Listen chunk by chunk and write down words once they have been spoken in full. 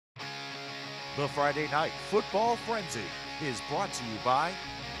The Friday Night Football Frenzy is brought to you by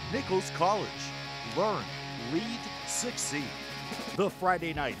Nichols College. Learn, lead, succeed. The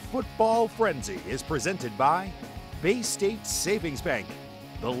Friday Night Football Frenzy is presented by Bay State Savings Bank,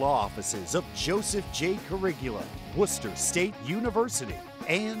 the law offices of Joseph J. Carigula, Worcester State University,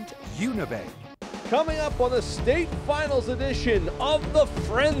 and Unibank. Coming up on the state finals edition of the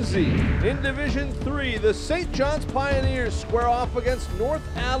Frenzy. In Division 3, the St. John's Pioneers square off against North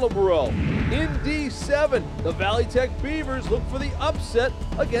Attleborough. In D7, the Valley Tech Beavers look for the upset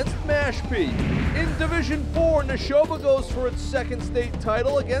against Mashpee. In Division 4, Nashoba goes for its second state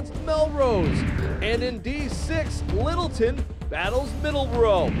title against Melrose. And in D6, Littleton battles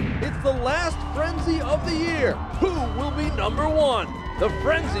Middleborough. It's the last Frenzy of the year. Who will be number one? The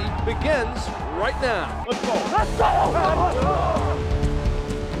Frenzy begins right now. Let's go. Let's go. Let's go.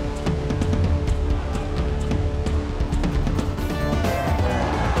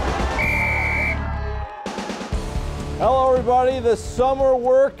 Hello everybody, the summer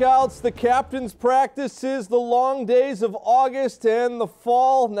workouts, the captain's practices, the long days of August and the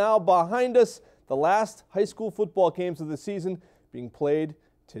fall now behind us. The last high school football games of the season being played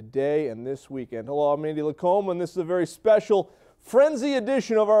today and this weekend. Hello, I'm Andy Lacombe, and this is a very special Frenzy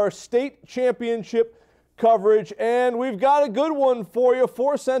edition of our state championship coverage, and we've got a good one for you.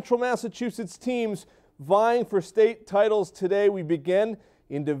 4 Central Massachusetts teams vying for state titles today. We begin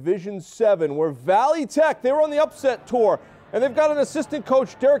in Division 7, where Valley Tech, they were on the upset tour, and they've got an assistant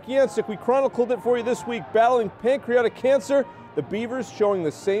coach, Derek Yancic. We chronicled it for you this week, battling pancreatic cancer. The Beavers showing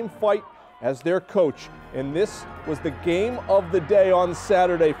the same fight as their coach, and this was the game of the day on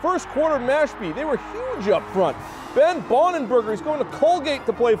Saturday. First quarter, Mashpee, they were huge up front. Ben Bonenberger, he's going to Colgate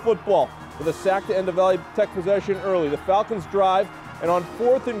to play football with a sack to end the Valley Tech possession early. The Falcons drive, and on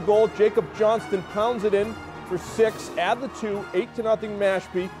 4th and goal, Jacob Johnston pounds it in for 6. Add the 2, 8-0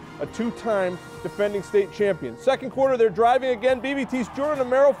 Mashpee, a 2-time defending state champion. Second quarter, they're driving again. BVT's Jordan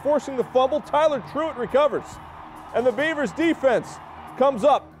Amaro forcing the fumble. Tyler Truitt recovers. And the Beavers defense comes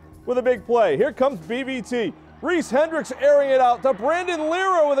up with a big play. Here comes BVT. Reese Hendricks airing it out to Brandon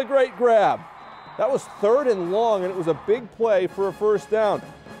Lira with a great grab. That was 3rd and long, and it was a big play for a first down.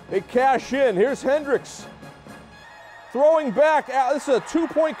 They cash in. Here's Hendricks throwing back. This is a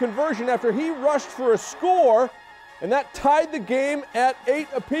 2-point conversion after he rushed for a score, and that tied the game at 8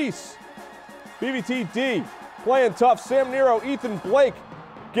 apiece. BVT D playing tough. Sam Nero, Ethan Blake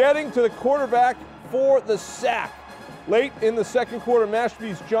getting to the quarterback for the sack. Late in the second quarter,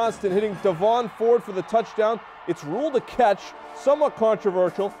 Mashpee's Johnston hitting Devon Ford for the touchdown. It's ruled a catch, somewhat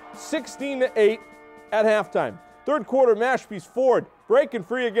controversial, 16-8 at halftime. Third quarter, Mashpee's Ford breaking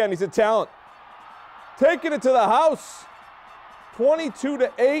free again. He's a talent. Taking it to the house,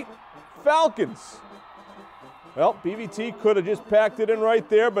 22-8 Falcons. Well, BVT could have just packed it in right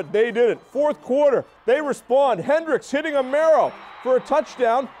there, but they didn't. Fourth quarter, they respond. Hendricks hitting Amaro for a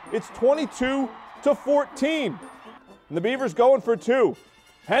touchdown. It's 22-14. And the Beavers going for 2.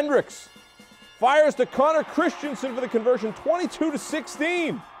 Hendricks fires to Connor Christensen for the conversion,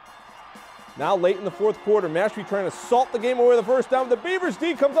 22-16. Now late in the fourth quarter, Mashpee trying to salt the game away with the first down. The Beavers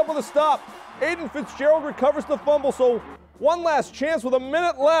D comes up with a stop. Aiden Fitzgerald recovers the fumble, so one last chance with a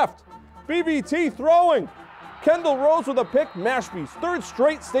minute left. BVT throwing. Kendall Rose with a pick. Mashpee's 3rd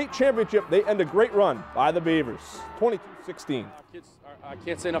straight state championship. They end a great run by the Beavers, 22-16. I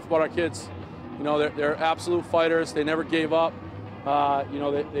can't say enough about our kids. You know, they're absolute fighters. They never gave up. You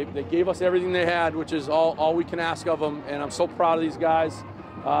know, they gave us everything they had, which is all we can ask of them, and I'm so proud of these guys.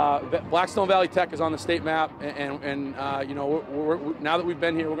 Blackstone Valley Tech is on the state map, and you know, now that we've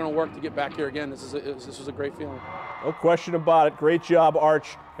been here, we're going to work to get back here again. This was a great feeling. No question about it. Great job,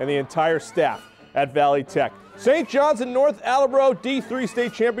 Arch, and the entire staff at Valley Tech. St. John's and North Attleborough D3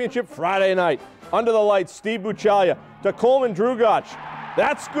 state championship Friday night. Under the lights, Steve Buchalia to Coleman Drugach.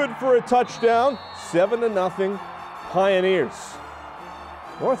 That's good for a touchdown. 7-0 Pioneers.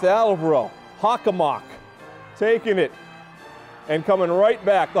 North Attleborough, Hockomock taking it and coming right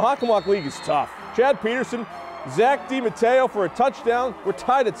back. The Hockomock League is tough. Chad Peterson, Zach DiMatteo for a touchdown. We're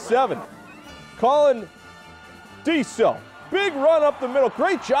tied at 7. Colin Diesel, big run up the middle.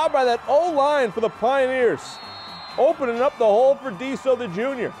 Great job by that O-line for the Pioneers. Opening up the hole for Diesel, the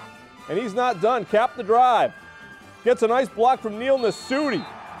junior. And he's not done. Cap the drive. Gets a nice block from Neil Nasuti.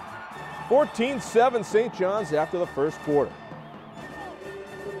 14-7 St. John's after the first quarter.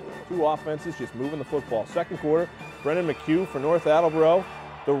 2 offenses just moving the football. Second quarter, Brennan McHugh for North Attleborough.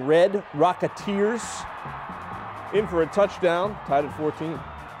 The Red Rocketeers in for a touchdown, tied at 14.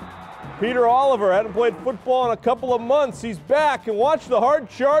 Peter Oliver hadn't played football in a couple of months. He's back, and watch the hard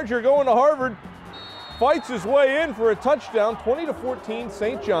charger going to Harvard. Fights his way in for a touchdown, 20-14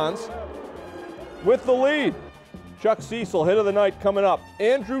 St. John's. with the lead. Chuck Cecil, hit of the night coming up.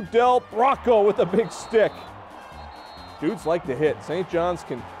 Andrew Del Bracco with a big stick. Dudes like to hit. St. John's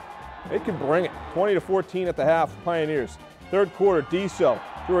can bring it. 20-14 at the half, Pioneers. Third quarter, Deso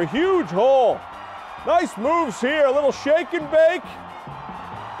through a huge hole. Nice moves here, a little shake and bake.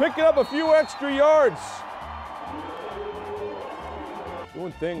 Picking up a few extra yards.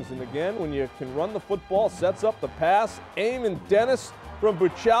 Doing things, and again, when you can run the football, sets up the pass. Eamon Dennis from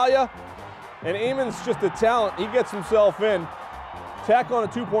Buchalia, and Eamon's just a talent. He gets himself in. Tack on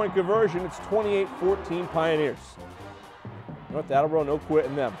a two-point conversion. It's 28-14 Pioneers. North Attleborough, no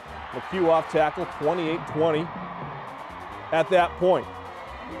quitting them. McHugh off tackle, 28-20 at that point.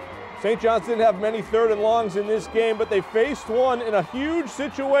 St. John's didn't have many third and longs in this game, but they faced one in a huge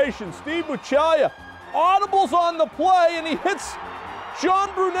situation. Steve Buchalia audibles on the play, and he hits John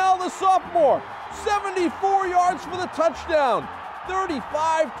Brunel, the sophomore. 74 yards for the touchdown.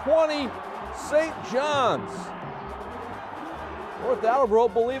 35-20 St. John's. North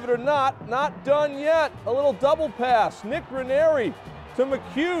Attleborough, believe it or not done yet. A little double pass. Nick Ranieri to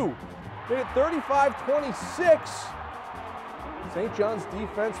McHugh. Made it 35-26. St. John's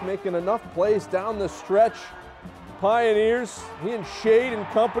defense making enough plays down the stretch. Pioneers, he and Shade and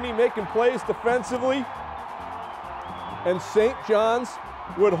company making plays defensively. And St. John's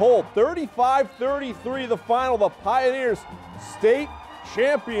would hold. 35-33 the final. The Pioneers state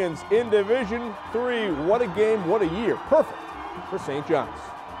champions in Division III. What a game, what a year. Perfect for St. John's.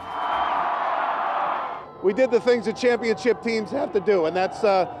 We did the things that championship teams have to do, and that's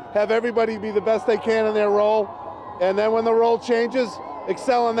have everybody be the best they can in their role. And then when the role changes,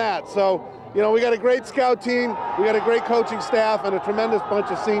 excel in that. So, you know, we got a great scout team, we got a great coaching staff, and a tremendous bunch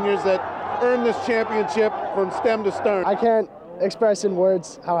of seniors that earned this championship from stem to stern. I can't express in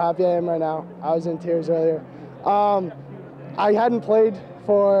words how happy I am right now. I was in tears earlier. I hadn't played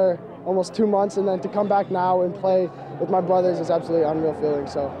for almost 2 months, and then to come back now and play with my brothers is absolutely unreal feeling.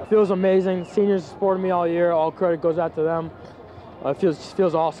 So it feels amazing. Seniors supported me all year. All credit goes out to them. It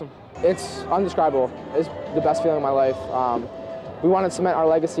feels awesome. It's undescribable. It's the best feeling of my life. We wanted to cement our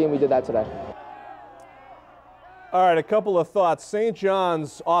legacy, and we did that today. All right, a couple of thoughts. St.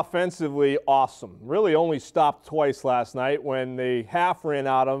 John's offensively awesome. Really only stopped twice last night when they half ran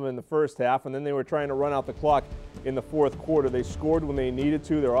out of them in the first half, and then they were trying to run out the clock in the fourth quarter. They scored when they needed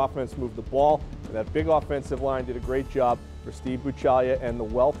to. Their offense moved the ball. And that big offensive line did a great job for Steve Buchalia and the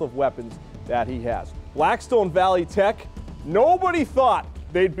wealth of weapons that he has. Blackstone Valley Tech, nobody thought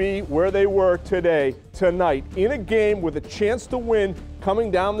they'd be where they were tonight, in a game with a chance to win coming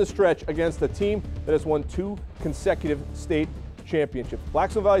down the stretch against a team that has won 2 consecutive state championships.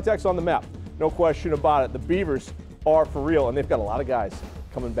 Blackstone Valley Tech's on the map, no question about it. The Beavers are for real, and they've got a lot of guys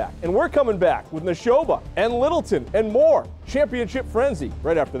coming back. And we're coming back with Nashoba and Littleton and more. Championship Frenzy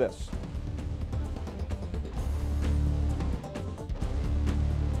right after this.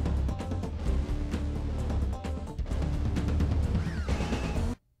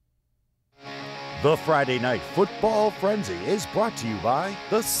 The Friday Night Football Frenzy is brought to you by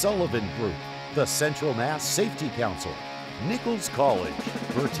the Sullivan Group, the Central Mass Safety Council, Nichols College,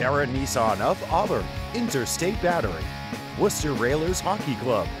 Verterra Nissan of Auburn, Interstate Battery, Worcester Railers Hockey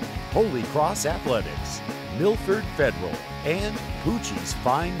Club, Holy Cross Athletics, Milford Federal, and Pucci's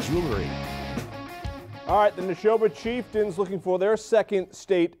Fine Jewelry. All right, the Nashoba Chieftains looking for their second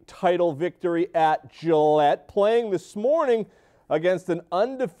state title victory at Gillette, playing this morning against an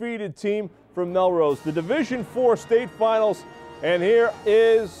undefeated team from Melrose, the Division IV state finals. And here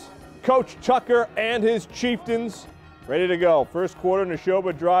is Coach Tucker and his Chieftains ready to go. First quarter,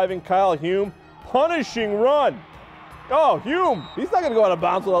 Nashoba driving, Kyle Hume, punishing run. Oh, Hume, he's not going to go out of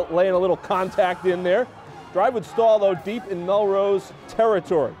bounds without laying a little contact in there. Drive would stall, though, deep in Melrose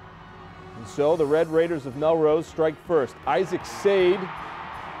territory. And so the Red Raiders of Melrose strike first. Isaac Sade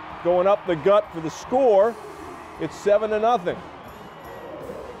going up the gut for the score. It's 7-0.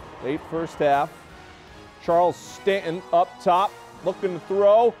 Late first half. Charles Stanton up top, looking to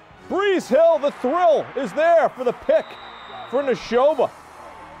throw. Breeze Hill, the thrill, is there for the pick for Nashoba.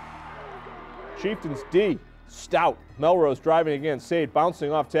 Chieftains D, stout. Melrose driving again. Sade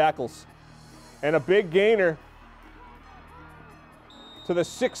bouncing off tackles. And a big gainer to the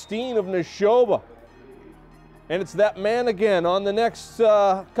 16 of Nashoba. And it's that man again on the next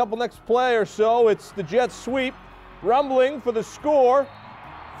next play or so. It's the jet sweep, rumbling for the score.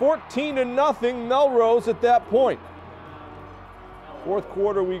 14-0 Melrose at that point. Fourth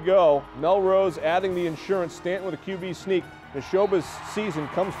quarter we go. Melrose adding the insurance. Stanton with a QB sneak. Nashoba's season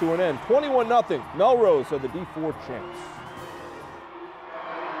comes to an end. 21-0. Melrose are the D4 champs.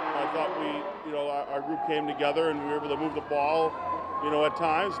 I thought our group came together and we were able to move the ball at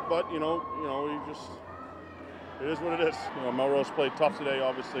times, but we just, it is what it is. Melrose played tough today.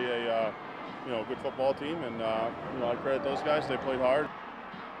 Obviously, a good football team, and I credit those guys. They played hard.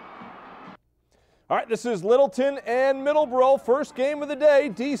 All right, this is Littleton and Middleborough, first game of the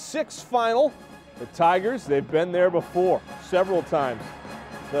day, D6 final. The Tigers, they've been there before, several times.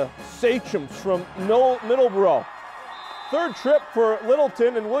 The Sachems from Middleborough. Third trip for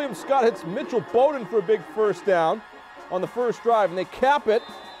Littleton, and William Scott hits Mitchell Bowden for a big first down on the first drive, and they cap it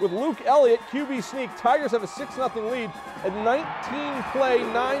with Luke Elliott, QB sneak. Tigers have a 6-0 lead, a 19-play,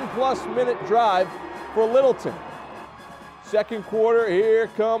 9+ minute drive for Littleton. Second quarter, here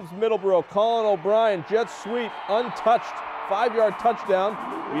comes Middleborough. Colin O'Brien, jet sweep, untouched, 5-yard touchdown.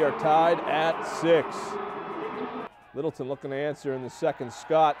 We are tied at 6. Littleton looking to answer in the second.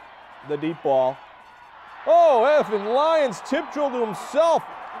 Scott, the deep ball. Oh, Evan Lyons tip drill to himself.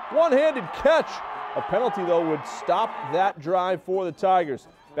 One-handed catch. A penalty, though, would stop that drive for the Tigers.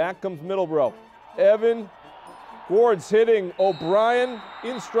 Back comes Middleborough. Evan Gord's hitting O'Brien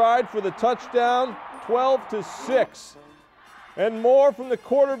in stride for the touchdown, 12-6. And more from the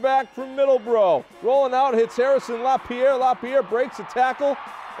quarterback from Middleborough. Rolling out, hits Harrison LaPierre. LaPierre breaks a tackle,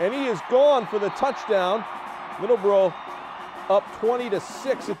 and he is gone for the touchdown. Middleborough up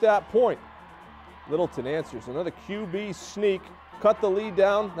 20-6 at that point. Littleton answers. Another QB sneak. Cut the lead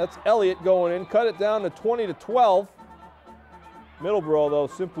down. That's Elliott going in. Cut it down to 20-12. Middleborough, though,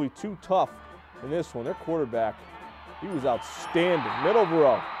 simply too tough in this one. Their quarterback, he was outstanding.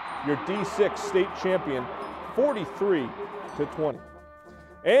 Middleborough, your D6 state champion, 43-20.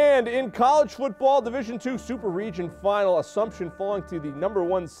 And in college football, Division II Super Region final, Assumption falling to the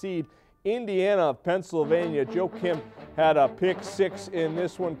 #1 seed, Indiana of Pennsylvania. Joe Kim had a pick 6 in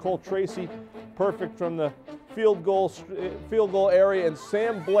this one. Cole Tracy, perfect from the field goal area, and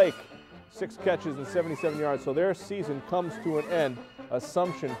Sam Blake, 6 catches and 77 yards. So their season comes to an end.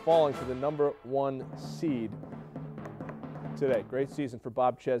 Assumption falling to the #1 seed today. Great season for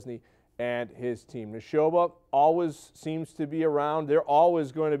Bob Chesney and his team. Nashoba always seems to be around. They're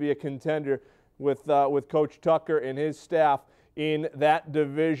always going to be a contender with Coach Tucker and his staff in that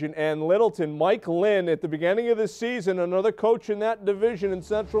division. And Littleton, Mike Lynn, at the beginning of the season, another coach in that division in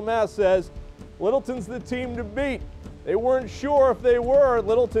Central Mass, says Littleton's the team to beat. They weren't sure if they were,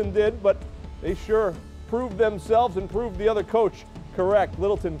 Littleton did, but they sure proved themselves and proved the other coach correct.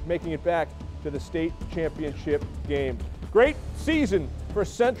 Littleton making it back to the state championship game. Great season for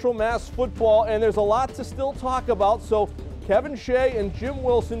Central Mass football, and there's a lot to still talk about, so Kevin Shea and Jim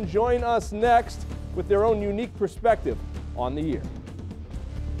Wilson join us next with their own unique perspective on the year.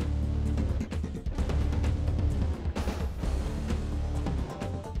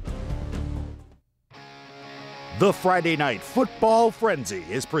 The Friday Night Football Frenzy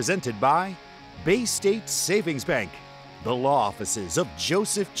is presented by Bay State Savings Bank, the law offices of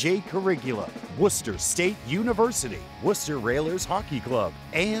Joseph J. Carigula, Worcester State University, Worcester Railers Hockey Club,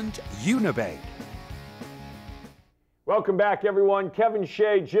 and Unibank. Welcome back, everyone. Kevin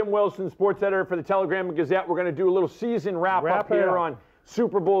Shea, Jim Wilson, sports editor for the Telegram and Gazette. We're going to do a little season wrap-up here on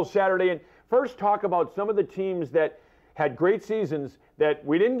Super Bowl Saturday. And first, talk about some of the teams that had great seasons that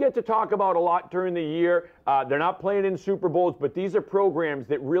we didn't get to talk about a lot during the year. They're not playing in Super Bowls, but these are programs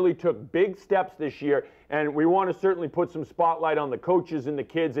that really took big steps this year. And we want to certainly put some spotlight on the coaches and the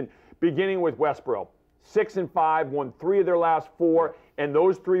kids, and beginning with Westboro. 6-5, won 3 of their last 4, and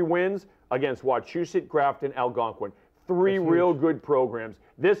those 3 wins against Wachusett, Grafton, Algonquin. 3 real good programs.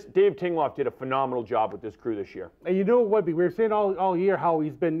 Dave Tingloff did a phenomenal job with this crew this year. And you know what, we were saying all year how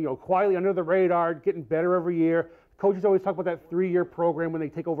he's been quietly under the radar, getting better every year. Coaches always talk about that 3-year program. When they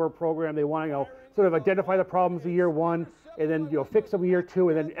take over a program, they want to sort of identify the problems of year 1, and then fix them year 2,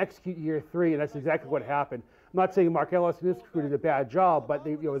 and then execute year 3. And that's exactly what happened. I'm not saying Mark Ellis and his crew did a bad job, but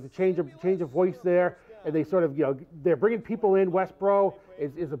they, there's a change of voice there, and they sort of they're bringing people in. Westboro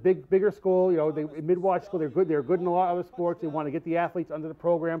is a bigger school. Mid-Watch school. They're good. They're good in a lot of other sports. They want to get the athletes under the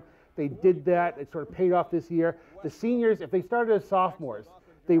program. They did that. It sort of paid off this year. The seniors, if they started as sophomores,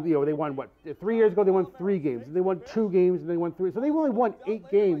 they won 3 years ago. They won 3 games, and they won 2 games, and they won 3. So they only won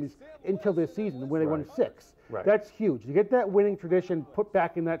 8 games until this season, when they won 6. Right. That's huge. To get that winning tradition put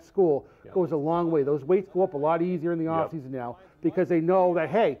back in that school goes a long way. Those weights go up a lot easier in the offseason now, because they know that,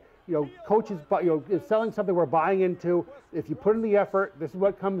 hey, coaches, is selling something we're buying into. If you put in the effort, this is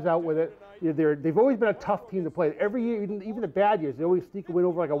what comes out with it. They've always been a tough team to play. Every year, even the bad years, they always sneak a win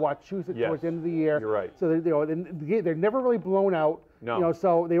over like a Wachusett towards the end of the year. You're right. So they're never really blown out. No.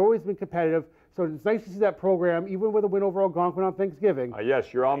 So they've always been competitive. So it's nice to see that program, even with a win over Algonquin on Thanksgiving.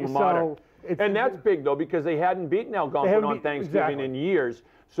 Yes, your alma mater. And that's big, though, because they hadn't beaten Algonquin on Thanksgiving in years.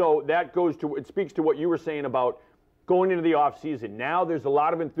 So that goes to, it speaks to what you were saying about going into the offseason. Now there's a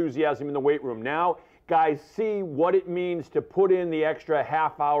lot of enthusiasm in the weight room. Now guys see what it means to put in the extra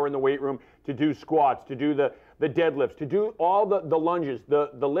half hour in the weight room to do squats, to do the deadlifts, to do all the lunges,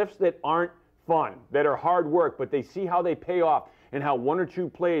 the lifts that aren't fun, that are hard work, but they see how they pay off and how 1 or 2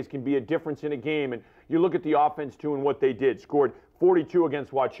 plays can be a difference in a game. And you look at the offense, too, and what they did. Scored 42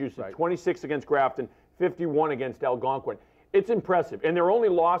 against Wachusett, 26 against Grafton, 51 against Algonquin. It's impressive. And their only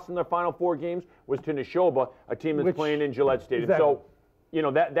loss in their final 4 games was to Nashoba, a team that's playing in Gillette Stadium. Exactly. So, you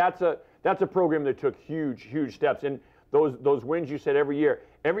know, that's a program that took huge steps. And those wins you said every year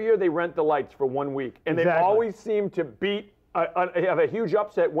they rent the lights for 1 week. And they always seem to have a huge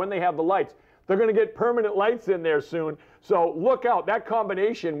upset when they have the lights. They're going to get permanent lights in there soon. So look out. That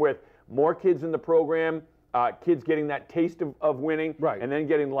combination with more kids in the program, kids getting that taste of winning, and then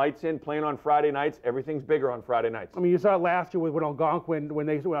getting lights in, playing on Friday nights, everything's bigger on Friday nights. I mean, you saw it last year with Algonquin when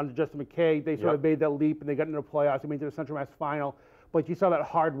they went under Justin McKay. They sort of made that leap and they got into the playoffs. They made it to the Central Mass final. But you saw that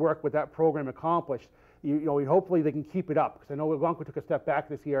hard work with that program accomplished. You know, hopefully they can keep it up, because I know Algonquin took a step back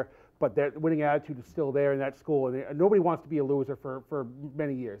this year, but their winning attitude is still there in that school. And nobody wants to be a loser for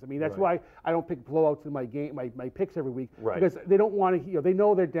many years. I mean, that's why I don't pick blowouts in my picks every week, because they don't want to. They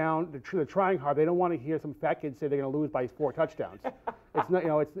know they're down. They're trying hard. They don't want to hear some fat kid say they're going to lose by 4 touchdowns. It's not. You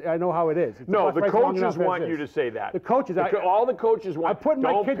know, I know how it is. No, the coaches want you to say that. The coaches. All the coaches want. I put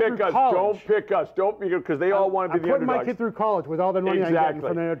my kid through college. Don't pick us. Don't because they all want to be the underdogs. I put my kid through college with all the money I'm getting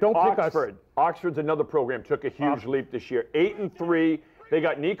from there. Don't pick us. Oxford's another program took a huge leap this year. 8-3. They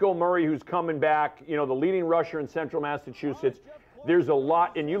got Nico Murray, who's coming back, you know, the leading rusher in Central Massachusetts. There's a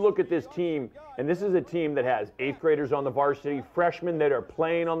lot, and you look at this team, and this is a team that has 8th graders on the varsity, freshmen that are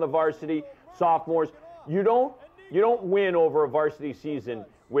playing on the varsity, sophomores. You don't win over a varsity season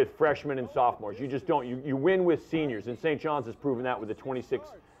with freshmen and sophomores. You just don't. You win with seniors, and St. John's has proven that with the 26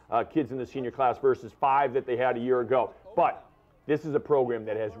 kids in the senior class versus 5 that they had a year ago. But this is a program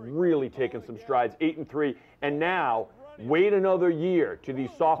that has really taken some strides, 8-3, and now wait another year till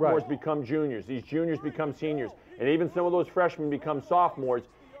these sophomores become juniors, these juniors become seniors, and even some of those freshmen become sophomores,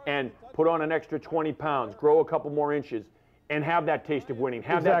 and put on an extra 20 pounds, grow a couple more inches, and have that taste of winning,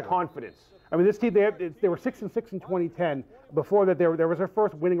 have that confidence. I mean, this team, they were 6-6 in 2010. Before that, there was their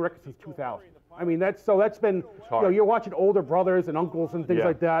first winning record since 2000. I mean, that's been, you know, you're watching older brothers and uncles and things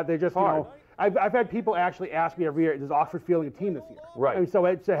like that. They just, you know, I've had people actually ask me every year, does Oxford fielding a team this year? Right. I mean,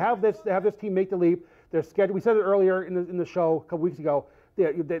 so to have this team make the leap, their schedule, we said it earlier in the show a couple weeks ago,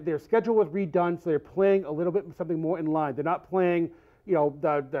 their schedule was redone, so they're playing a little bit something more in line. They're not playing, you know,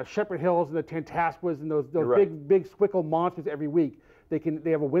 the Shepherd Hills and the Tantasquas and those big squickle monsters every week. They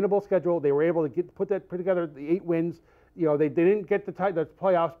have a winnable schedule. They were able to put together the 8 wins. You know, they didn't get the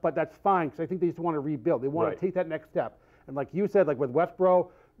playoffs, but that's fine, because I think they just want to rebuild. They want to take that next step. And like you said, like with Westboro,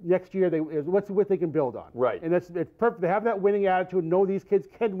 next year, what's what they can build on. Right. And it's perfect. They have that winning attitude, know these kids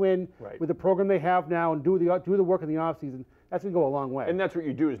can win with the program they have now, and do the work in the offseason. That's going to go a long way. And that's what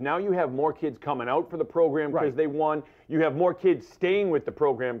you do, is now you have more kids coming out for the program because they won. You have more kids staying with the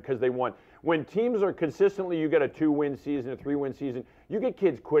program because they won. When teams are consistently, you get a 2-win season, a 3-win season, you get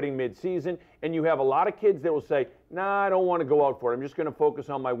kids quitting mid-season, and you have a lot of kids that will say, nah, I don't want to go out for it. I'm just going to focus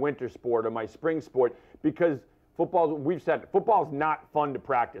on my winter sport or my spring sport, because football, we've said, football's not fun to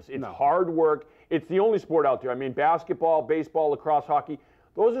practice. It's hard work. It's the only sport out there. I mean, basketball, baseball, lacrosse, hockey,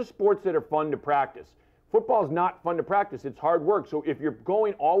 those are sports that are fun to practice. Football's not fun to practice. It's hard work. So if you're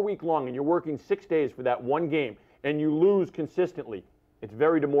going all week long and you're working 6 days for that one game and you lose consistently, it's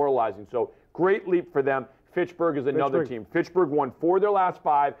very demoralizing. So great leap for them. Fitchburg is another team. Fitchburg won 4 of their last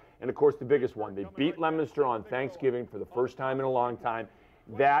 5, and of course the biggest one. They beat Leominster on Thanksgiving for the first time in a long time.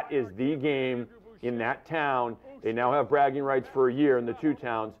 That is the game in that town. They now have bragging rights for a year in the 2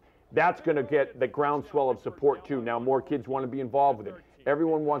 towns. That's going to get the groundswell of support too. Now more kids want to be involved with it.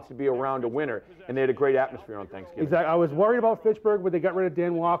 Everyone wants to be around a winner, and they had a great atmosphere on Thanksgiving. Exactly. I was worried about Fitchburg when they got rid of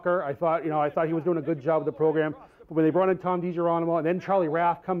Dan Walker. I thought he was doing a good job with the program. But when they brought in Tom DiGeronimo, and then Charlie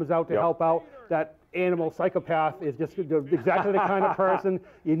Raff comes out to help out, that animal psychopath is just exactly the kind of person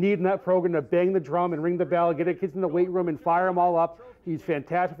you need in that program to bang the drum and ring the bell, get the kids in the weight room and fire them all up. He's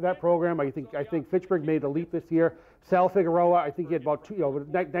fantastic for that program. I think Fitchburg made a leap this year. Sal Figueroa, I think he had about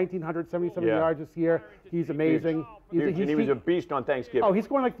 1,977 yards this year. He's amazing. He was a beast on Thanksgiving. Oh, he's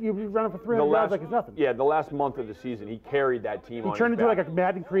going like he's running for 300 yards like it's nothing. Yeah, the last month of the season, he carried that team. He turned into like a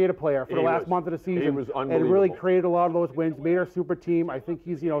Madden creative player for the last month of the season. He was unbelievable. And really created a lot of those wins. Made our super team. I think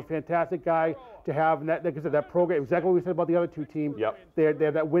he's a fantastic guy to have. And that program, exactly what we said about the other 2 teams. Yep. They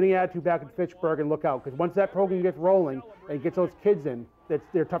have that winning attitude back in Fitchburg, and look out, because once that program gets rolling and gets those kids season,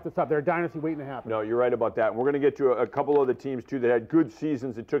 they're tough to stop. They're a dynasty waiting to happen. No, you're right about that. And we're going to get to a couple other teams, too, that had good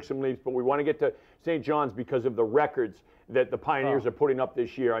seasons and took some leaps. But we want to get to St. John's because of the records that the Pioneers are putting up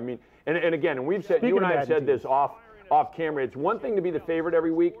this year. I mean, and again, and we've said, you and I have said this off camera, it's one thing to be the favorite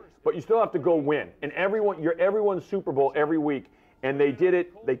every week, but you still have to go win. And you're everyone's Super Bowl every week. And they did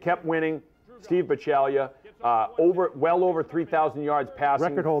it. They kept winning. Steve Bachalia, well over 3,000 yards passing,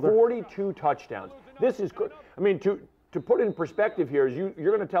 record holder, 42 touchdowns. This is, I mean, to put it in perspective here, is you're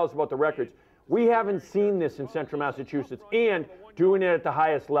going to tell us about the records. We haven't seen this in Central Massachusetts, and doing it at the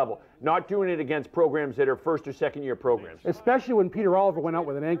highest level, not doing it against programs that are first or second year programs. Especially when Peter Oliver went out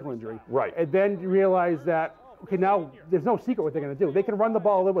with an ankle injury. Right. And then you realize that, okay, now there's no secret what they're going to do. They can run the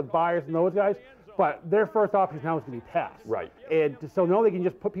ball a little with Byers and those guys, but their first option now is going to be pass. Right. And so now they can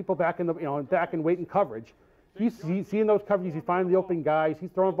just put people back in the, back and wait in coverage. He's seeing those coverages. He's finding the open guys.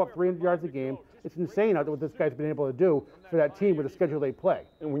 He's throwing about 300 yards a game. It's insane what this guy's been able to do for that team with the schedule they play.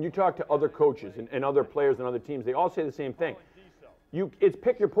 And when you talk to other coaches and other players and other teams, they all say the same thing. It's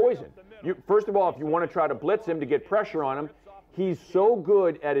pick your poison. First of all, if you want to try to blitz him to get pressure on him, he's so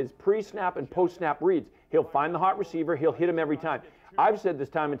good at his pre-snap and post-snap reads. He'll find the hot receiver. He'll hit him every time. I've said this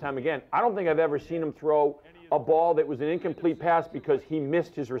time and time again, I don't think I've ever seen him throw a ball that was an incomplete pass because he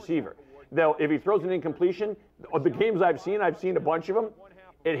missed his receiver. Now, if he throws an incompletion, the games I've seen a bunch of them,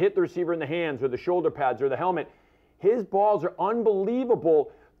 it hit the receiver in the hands or the shoulder pads or the helmet. His balls are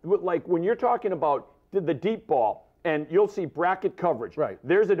unbelievable. Like when you're talking about the deep ball, and you'll see bracket coverage. Right.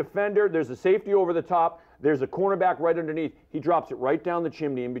 There's a defender, there's a safety over the top, there's a cornerback right underneath. He drops it right down the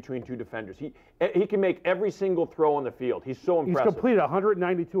chimney in between two defenders. He can make every single throw on the field. He's so impressive. He's completed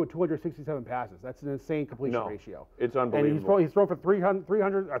 192 of 267 passes. That's an insane completion ratio. It's unbelievable. And he's thrown for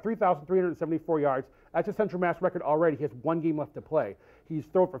 3,374 yards. That's a Central Mass record already. He has one game left to play. He's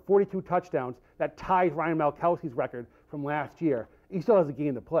thrown for 42 touchdowns. That ties Ryan Malkowski's record from last year. He still has a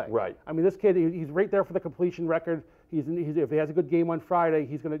game to play. Right. I mean, this kid, he's right there for the completion record. If he has a good game on Friday,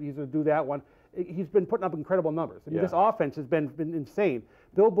 he's gonna do that one. He's been putting up incredible numbers. I mean, this offense has been insane.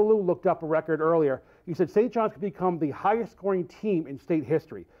 Bill Ballou looked up a record earlier. He said St. John's could become the highest scoring team in state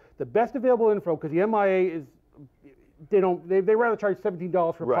history. The best available info, because the MIA is, they rather charge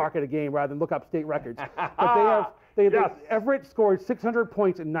 $17 for a pocket a game rather than look up state records. But Everett scored 600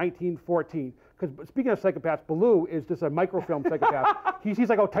 points in 1914. Because speaking of psychopaths, Ballou is just a microfilm psychopath. He's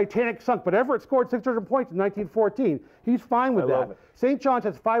like, oh, Titanic sunk, but Everett scored 600 points in 1914. He's fine with that. St. John's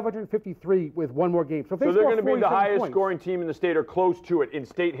has 553 with one more game. So they're going to be the highest scoring team in the state or close to it in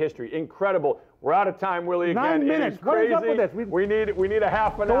state history. Incredible. We're out of time, Willie. 9 minutes. What is up with this? We need a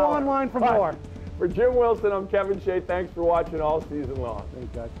half an hour. Go online for more. For Jim Wilson, I'm Kevin Shea. Thanks for watching all season long.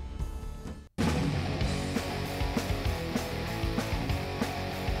 Thanks, guys.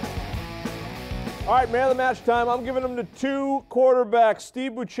 All right, man of the match time. I'm giving him to two quarterbacks.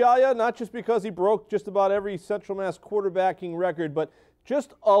 Steve Buchalia, not just because he broke just about every Central Mass quarterbacking record, but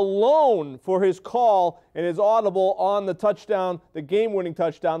just alone for his call and his audible on the touchdown, the game-winning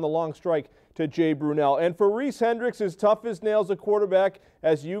touchdown, the long strike to Jay Brunel. And for Reese Hendricks, as tough as nails a quarterback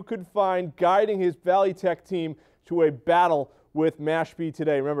as you could find, guiding his Valley Tech team to a battle with Mashpee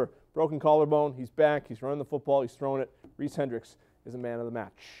today. Remember, broken collarbone, he's back, he's running the football, he's throwing it. Reese Hendricks is a man of the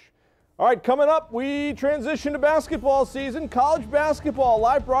match. All right, coming up, we transition to basketball season. College basketball,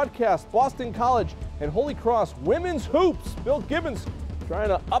 live broadcast, Boston College and Holy Cross women's hoops. Bill Gibbons trying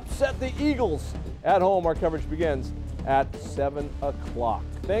to upset the Eagles at home. Our coverage begins at 7 o'clock.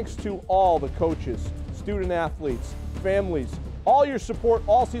 Thanks to all the coaches, student athletes, families, all your support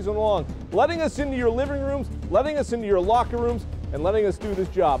all season long, letting us into your living rooms, letting us into your locker rooms, and letting us do this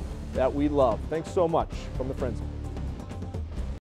job that we love. Thanks so much from the Frenzy.